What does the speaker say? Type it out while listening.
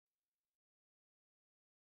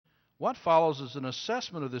What follows is an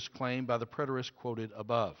assessment of this claim by the preterist quoted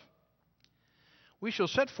above. We shall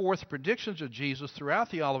set forth the predictions of Jesus throughout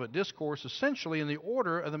the Olivet Discourse essentially in the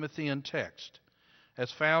order of the Matthean text,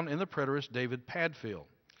 as found in the preterist David Padfield.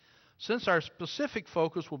 Since our specific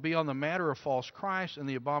focus will be on the matter of false Christ and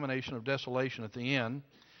the abomination of desolation at the end,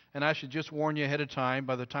 and I should just warn you ahead of time,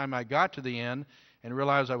 by the time I got to the end and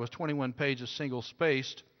realized I was 21 pages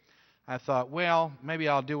single-spaced, I thought, well, maybe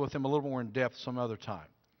I'll deal with them a little more in depth some other time.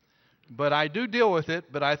 But I do deal with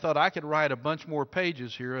it, but I thought I could write a bunch more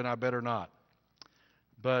pages here, and I better not.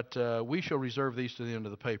 But we shall reserve these to the end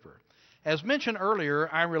of the paper. As mentioned earlier,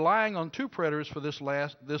 I'm relying on two preterists for this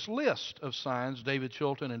list of signs, David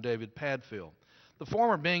Chilton and David Padfield. The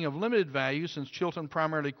former being of limited value, since Chilton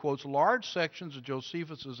primarily quotes large sections of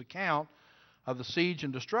Josephus' account of the siege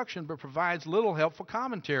and destruction, but provides little helpful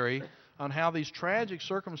commentary on how these tragic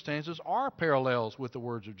circumstances are parallels with the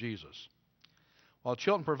words of Jesus. While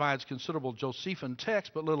Chilton provides considerable Josephan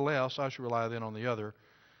text, but little else, I should rely then on the other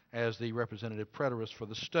as the representative preterist for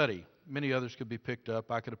the study. Many others could be picked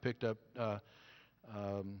up. I could have picked up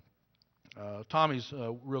Tommy's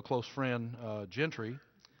real close friend, Gentry,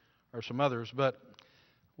 or some others, but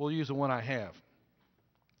we'll use the one I have.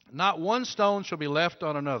 Not one stone shall be left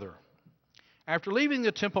on another. After leaving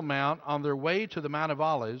the Temple Mount on their way to the Mount of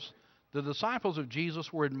Olives, the disciples of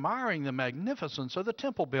Jesus were admiring the magnificence of the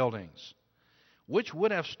temple buildings, which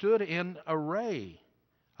would have stood in array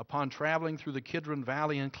upon traveling through the Kidron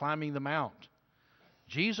Valley and climbing the mount.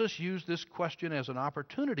 Jesus used this question as an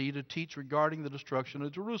opportunity to teach regarding the destruction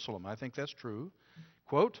of Jerusalem. I think that's true.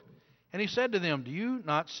 Quote, and he said to them, do you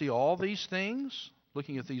not see all these things,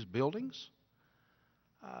 looking at these buildings?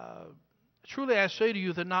 Truly I say to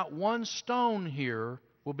you that not one stone here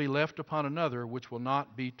will be left upon another which will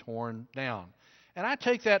not be torn down. And I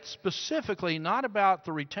take that specifically not about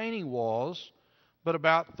the retaining walls, but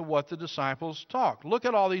about what the disciples talked. Look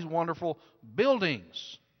at all these wonderful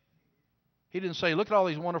buildings. He didn't say, look at all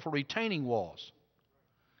these wonderful retaining walls.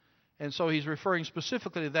 And so he's referring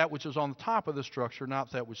specifically to that which is on the top of the structure,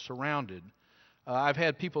 not that which surrounded. I've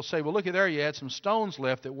had people say, well, look at there, you had some stones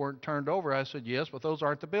left that weren't turned over. I said, yes, but those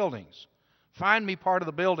aren't the buildings. Find me part of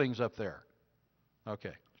the buildings up there.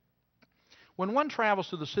 Okay. When one travels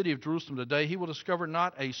to the city of Jerusalem today, he will discover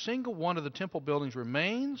not a single one of the temple buildings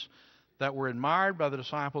remains that were admired by the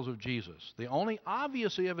disciples of Jesus. The only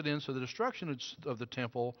obvious evidence of the destruction of the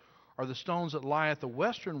temple are the stones that lie at the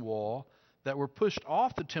western wall that were pushed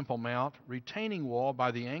off the Temple Mount retaining wall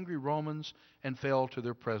by the angry Romans and fell to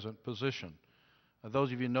their present position.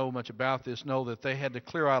 Those of you who know much about this know that they had to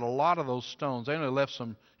clear out a lot of those stones. They only left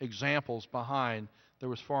some examples behind. There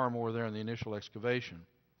was far more there in the initial excavation.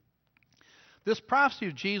 This prophecy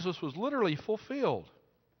of Jesus was literally fulfilled.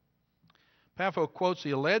 Padfield quotes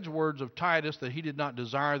the alleged words of Titus that he did not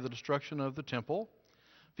desire the destruction of the temple.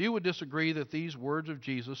 Few would disagree that these words of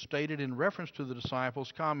Jesus, stated in reference to the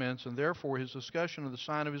disciples' comments, and therefore his discussion of the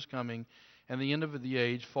sign of his coming and the end of the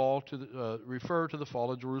age, refer to the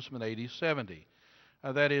fall of Jerusalem in AD 70.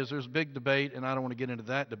 That is, there's a big debate, and I don't want to get into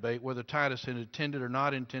that debate, whether Titus had intended or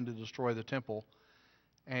not intended to destroy the temple.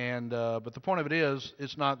 But the point of it is,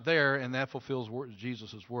 it's not there, and that fulfills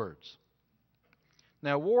Jesus' words.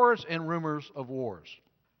 Now, wars and rumors of wars.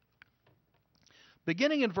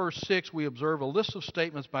 Beginning in verse 6, we observe a list of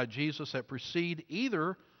statements by Jesus that precede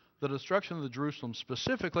either the destruction of the Jerusalem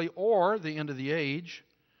specifically or the end of the age.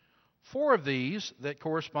 4 of these that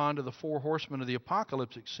correspond to the 4 horsemen of the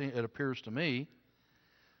apocalypse, it appears to me,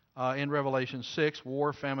 in Revelation 6,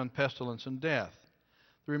 war, famine, pestilence, and death.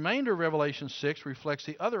 The remainder of Revelation 6 reflects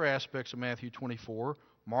the other aspects of Matthew 24,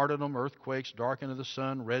 martyrdom, earthquakes, darkening of the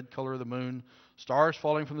sun, red color of the moon, stars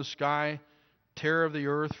falling from the sky, terror of the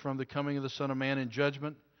earth from the coming of the Son of Man in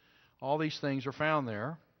judgment. All these things are found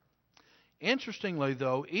there. Interestingly,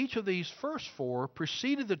 though, each of these first 4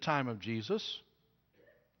 preceded the time of Jesus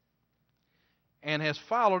and has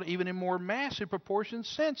followed even in more massive proportions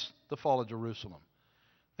since the fall of Jerusalem.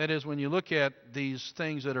 That is, when you look at these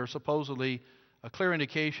things that are supposedly a clear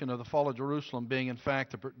indication of the fall of Jerusalem being, in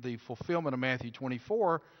fact, the fulfillment of Matthew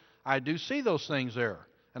 24, I do see those things there.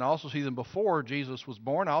 And I also see them before Jesus was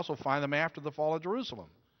born. I also find them after the fall of Jerusalem.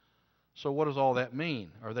 So what does all that mean?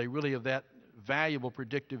 Are they really of that valuable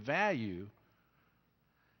predictive value?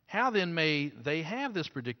 How then may they have this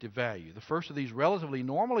predictive value? The first of these relatively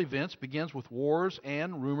normal events begins with wars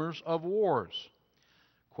and rumors of wars.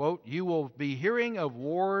 Quote, you will be hearing of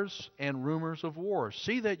wars and rumors of wars.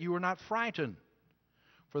 See that you are not frightened.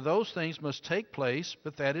 For those things must take place,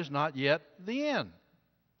 but that is not yet the end.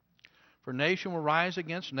 For nation will rise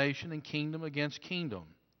against nation and kingdom against kingdom.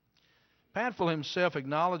 Padfield himself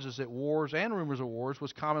acknowledges that wars and rumors of wars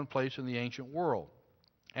was commonplace in the ancient world,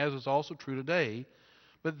 as is also true today,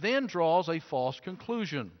 but then draws a false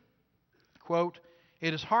conclusion. Quote,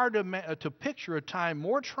 "It is hard to picture a time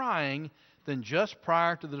more trying than just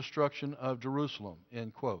prior to the destruction of Jerusalem,"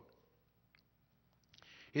 end quote.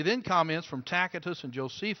 He then comments from Tacitus and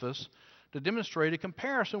Josephus to demonstrate a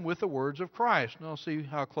comparison with the words of Christ. Now, see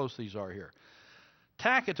how close these are here.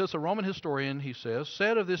 Tacitus, a Roman historian, he says,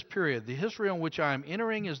 said of this period, "The history on which I am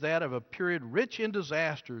entering is that of a period rich in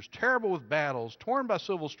disasters, terrible with battles, torn by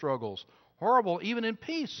civil struggles, horrible even in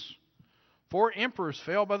peace. 4 emperors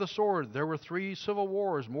fell by the sword. There were 3 civil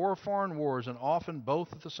wars, more foreign wars, and often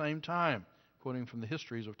both at the same time," quoting from the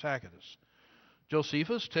histories of Tacitus.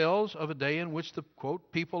 Josephus tells of a day in which the,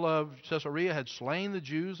 quote, "people of Caesarea had slain the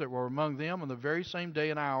Jews that were among them on the very same day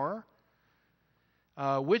and hour,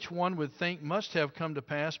 which one would think must have come to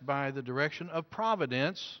pass by the direction of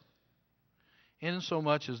providence,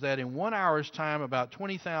 insomuch as that in 1 hour's time about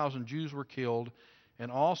 20,000 Jews were killed,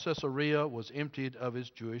 and all Caesarea was emptied of its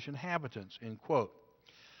Jewish inhabitants," end quote.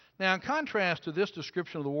 Now, in contrast to this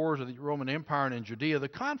description of the wars of the Roman Empire and in Judea, the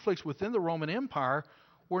conflicts within the Roman Empire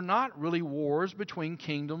were not really wars between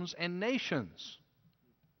kingdoms and nations.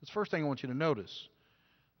 That's the first thing I want you to notice.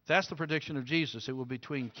 That's the prediction of Jesus. It will be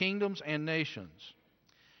between kingdoms and nations.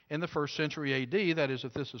 In the 1st century AD, that is,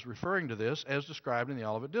 if this is referring to this, as described in the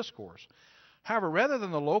Olivet Discourse. However, rather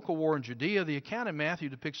than the local war in Judea, the account in Matthew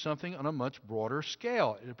depicts something on a much broader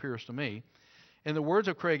scale, it appears to me. In the words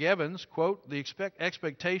of Craig Evans, quote, "The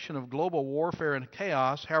expectation of global warfare and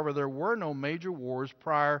chaos, however, there were no major wars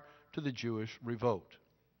prior to the Jewish revolt."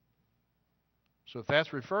 So if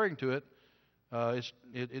that's referring to it,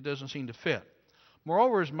 it doesn't seem to fit.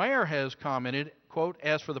 Moreover, as Mayer has commented, quote,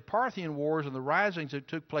 "As for the Parthian wars and the risings that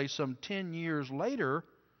took place some 10 years later,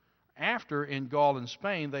 after in Gaul and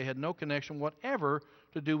Spain, they had no connection whatever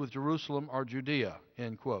to do with Jerusalem or Judea,"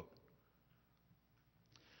 end quote.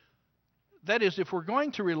 That is, if we're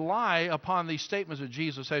going to rely upon these statements of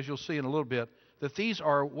Jesus, as you'll see in a little bit, that these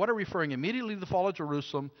are what are referring immediately to the fall of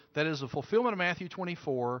Jerusalem, that is the fulfillment of Matthew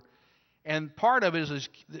 24, and part of it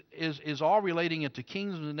is all relating it to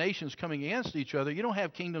kingdoms and nations coming against each other. You don't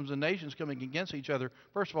have kingdoms and nations coming against each other,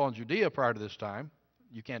 first of all, in Judea prior to this time.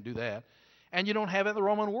 You can't do that. And you don't have it in the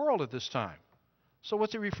Roman world at this time. So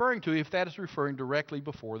what's it referring to if that is referring directly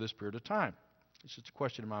before this period of time? It's just a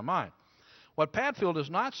question in my mind. What Padfield does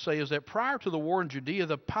not say is that prior to the war in Judea,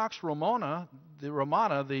 the Pax Romana,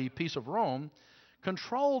 the peace of Rome,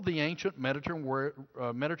 controlled the ancient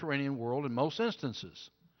Mediterranean world in most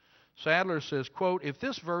instances. Sadler says, quote, "If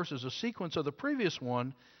this verse is a sequence of the previous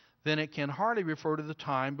one, then it can hardly refer to the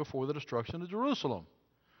time before the destruction of Jerusalem.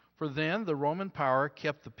 For then the Roman power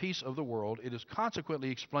kept the peace of the world. It is consequently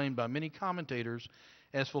explained by many commentators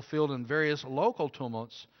as fulfilled in various local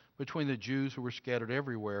tumults between the Jews who were scattered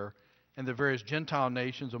everywhere and the various Gentile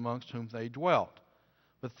nations amongst whom they dwelt.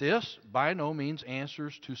 But this by no means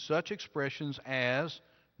answers to such expressions as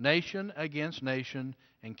nation against nation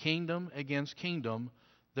and kingdom against kingdom.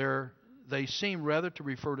 They seem rather to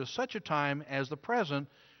refer to such a time as the present,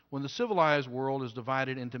 when the civilized world is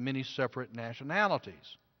divided into many separate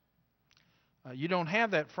nationalities." You don't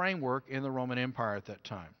have that framework in the Roman Empire at that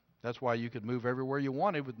time. That's why you could move everywhere you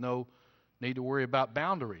wanted with no need to worry about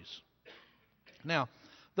boundaries. Now,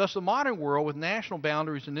 thus the modern world with national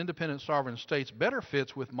boundaries and independent sovereign states better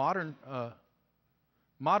fits with modern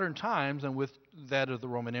times than with that of the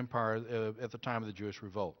Roman Empire at the time of the Jewish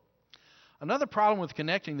revolt. Another problem with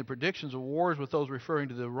connecting the predictions of wars with those referring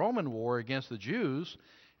to the Roman war against the Jews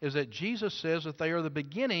is that Jesus says that they are the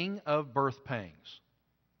beginning of birth pangs.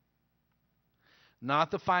 Not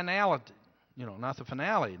the finality,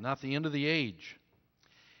 not the end of the age.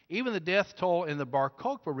 Even the death toll in the Bar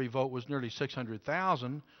Kokhba revolt was nearly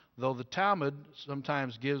 600,000, though the Talmud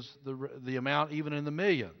sometimes gives the amount even in the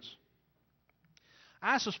millions.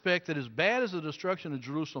 I suspect that as bad as the destruction of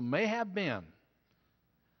Jerusalem may have been,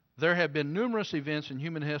 there have been numerous events in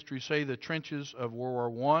human history, say the trenches of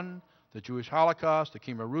World War I, the Jewish Holocaust, the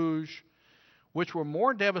Khmer Rouge, which were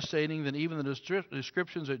more devastating than even the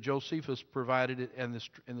descriptions that Josephus provided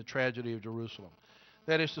in the tragedy of Jerusalem.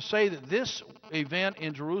 That is to say that this event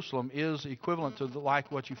in Jerusalem is equivalent to like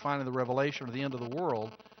what you find in the Revelation or the end of the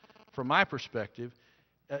world, from my perspective.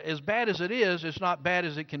 As bad as it is, it's not bad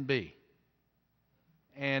as it can be.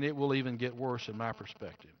 And it will even get worse in my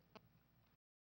perspective.